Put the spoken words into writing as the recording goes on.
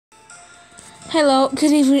Hello,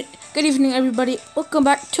 good evening everybody. Welcome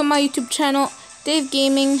back to my YouTube channel, Dave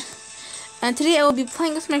Gaming. And today I will be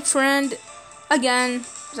playing with my friend again,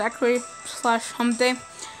 Zachary / Humday.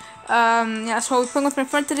 So we'll be playing with my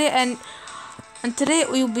friend today, and today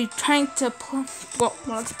we will be trying to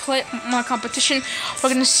play my competition.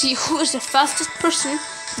 We're gonna see who is the fastest person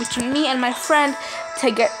between me and my friend to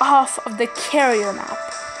get off of the carrier map.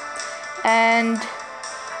 And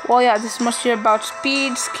well, yeah, this must be about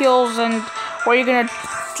speed, skills, and where you're gonna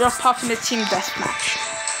drop off in the team deathmatch.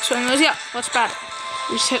 So anyways, yeah, let's battle.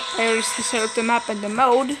 I already set up the map and the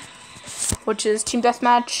mode, which is team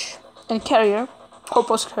deathmatch and carrier,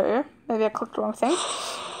 hopeless carrier. Maybe I clicked the wrong thing.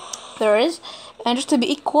 There it is. And just to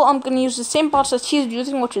be equal, I'm gonna use the same bots that he's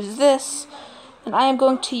using, which is this. And I am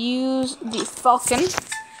going to use the Falcon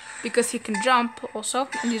because he can jump also,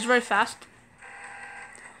 and he's very fast.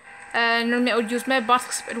 And normally I would use my bots,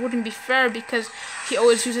 except it wouldn't be fair because he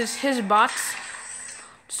always uses his bots.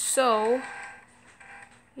 So,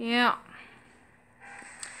 yeah.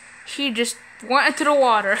 He just went into the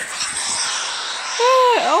water.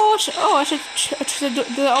 I should do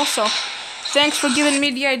that also. Thanks for giving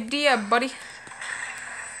me the idea, buddy.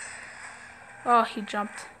 Oh, he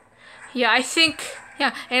jumped. Yeah, I think,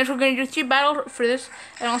 yeah, and we're going to do 3 battles for this,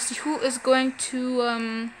 and I'll see who is going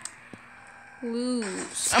to,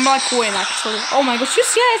 lose. I'm like win actually. Oh my gosh, you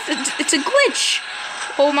see it's a glitch.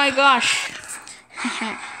 Oh my gosh.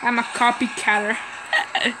 I'm a copycatter.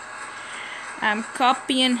 I'm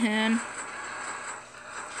copying him.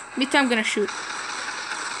 Me too, I'm gonna shoot.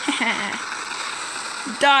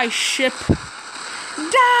 Die, ship.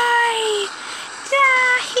 Die!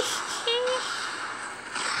 Die!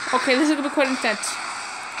 Okay, this is gonna be quite intense.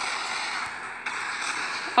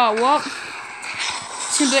 Oh, well.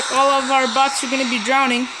 Seems like all of our bots are gonna be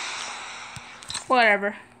drowning.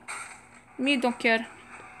 Whatever. Me don't care.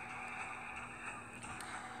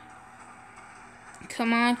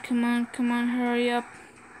 Come on, come on, come on, hurry up.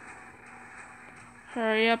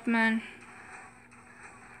 Hurry up, man.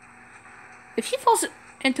 If he falls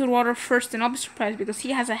into the water first, then I'll be surprised because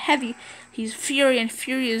he has a heavy. He's Fury, and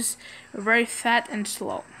Fury is very fat and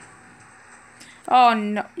slow. Oh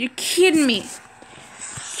no, you're kidding me.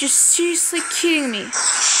 You're seriously kidding me.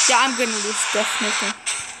 Yeah, I'm gonna lose, definitely.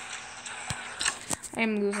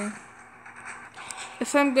 I'm losing.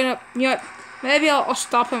 If I'm gonna, you know what, maybe I'll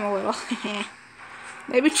stop him a little.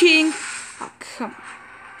 Maybe cheating. Oh, come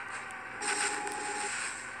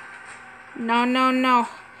on. No, no, no.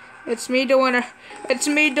 It's me the winner. It's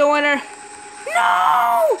me the winner.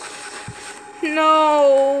 No!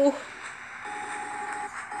 No!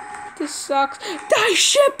 This sucks. Die,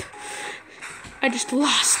 ship! I just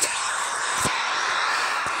lost.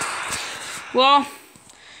 Well,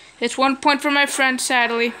 it's 1 point for my friend,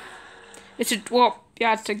 sadly. It's a, well,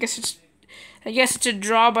 yeah, I guess it's a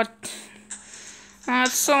draw, but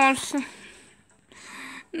it's so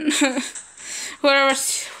whatever.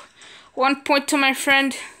 1 point to my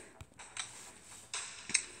friend.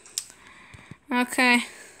 Okay.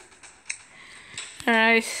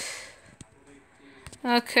 Alright.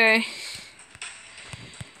 Okay.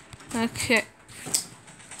 Okay.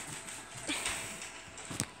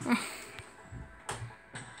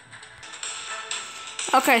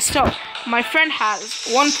 Okay, so my friend has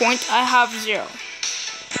 1 point, I have 0.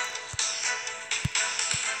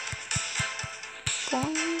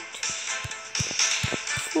 Point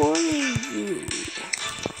for you.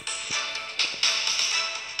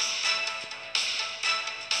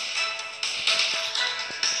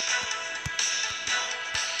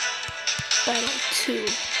 Battle 2.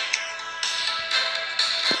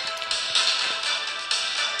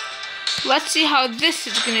 Let's see how this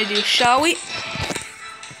is gonna do, shall we?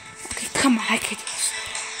 Okay, come on, I can do this.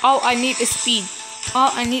 All I need is speed.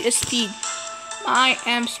 All I need is speed. I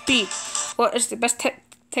am speed. What is the best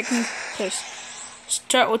technique? Please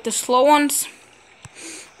start with the slow ones.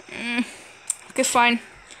 Okay, fine.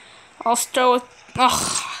 I'll start with.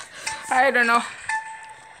 I don't know.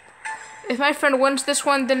 If my friend wins this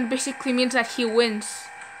one, then basically means that he wins.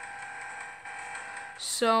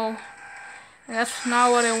 So that's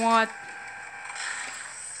not what I want.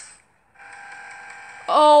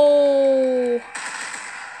 Oh,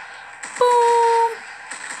 boom!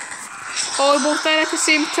 Oh, we both died at the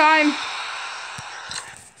same time.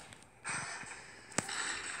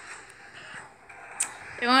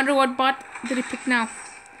 I wonder what bot did he pick now.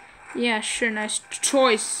 Yeah, sure, nice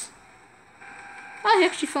choice. Oh, he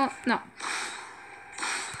actually fell. No.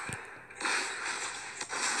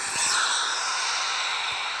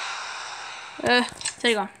 There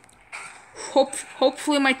you go.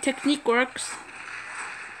 Hopefully my technique works.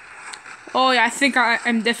 Oh yeah, I think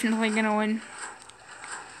I'm definitely gonna win.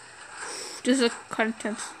 This is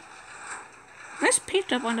content. Nice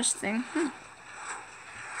paint up on this thing.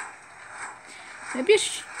 Maybe I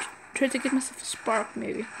should try to get myself a spark,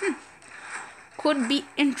 maybe. Could be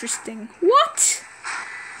interesting. What?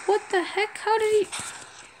 What the heck? How did he...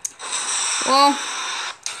 Well,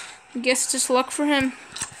 I guess it's just luck for him.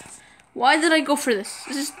 Why did I go for this?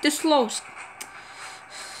 This is this lowest.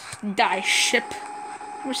 Die, ship.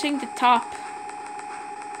 We're seeing the top.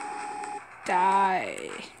 Die.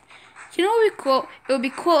 You know what would be cool? It would be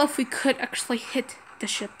cool if we could actually hit the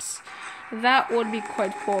ships. That would be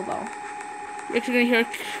quite cool, though. You're actually gonna hear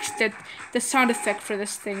the sound effect for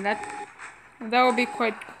this thing. That would be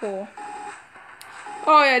quite cool.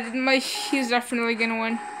 Oh yeah, he's definitely gonna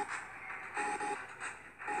win.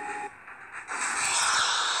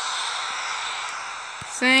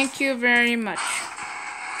 Thank you very much.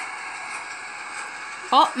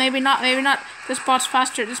 Oh, maybe not, maybe not. This bot's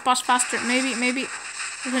faster, Maybe.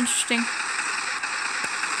 It's interesting.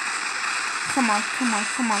 Come on.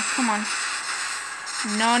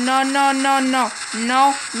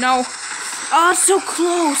 No. Oh, so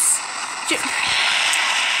close.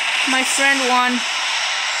 My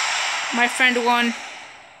friend won.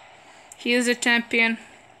 He is a champion.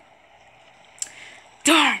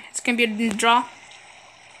 Darn, it's gonna be a draw.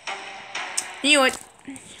 Knew it.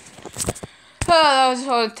 Oh, that was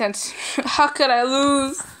so intense. How could I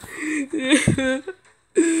lose?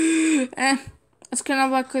 And it's kind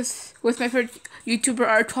of like with my favorite YouTuber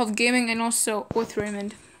R12 Gaming and also with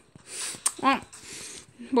Raymond. Well,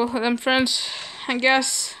 both of them friends. I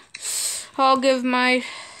guess I'll give my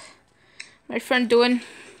friend Duin.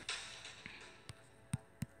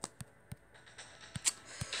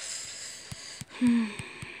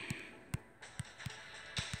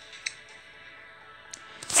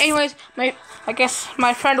 Anyways, I guess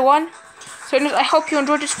my friend won. So anyways, I hope you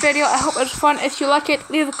enjoyed this video. I hope it was fun. If you like it,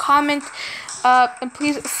 leave a comment. And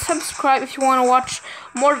please subscribe if you want to watch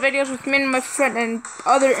more videos with me and my friend and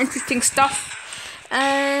other interesting stuff.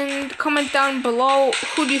 And comment down below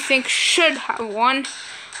who do you think should have won,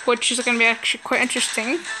 which is going to be actually quite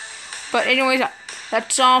interesting. But anyways,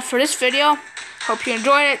 that's all for this video. Hope you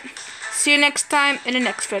enjoyed it. See you next time in the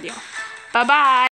next video. Bye bye.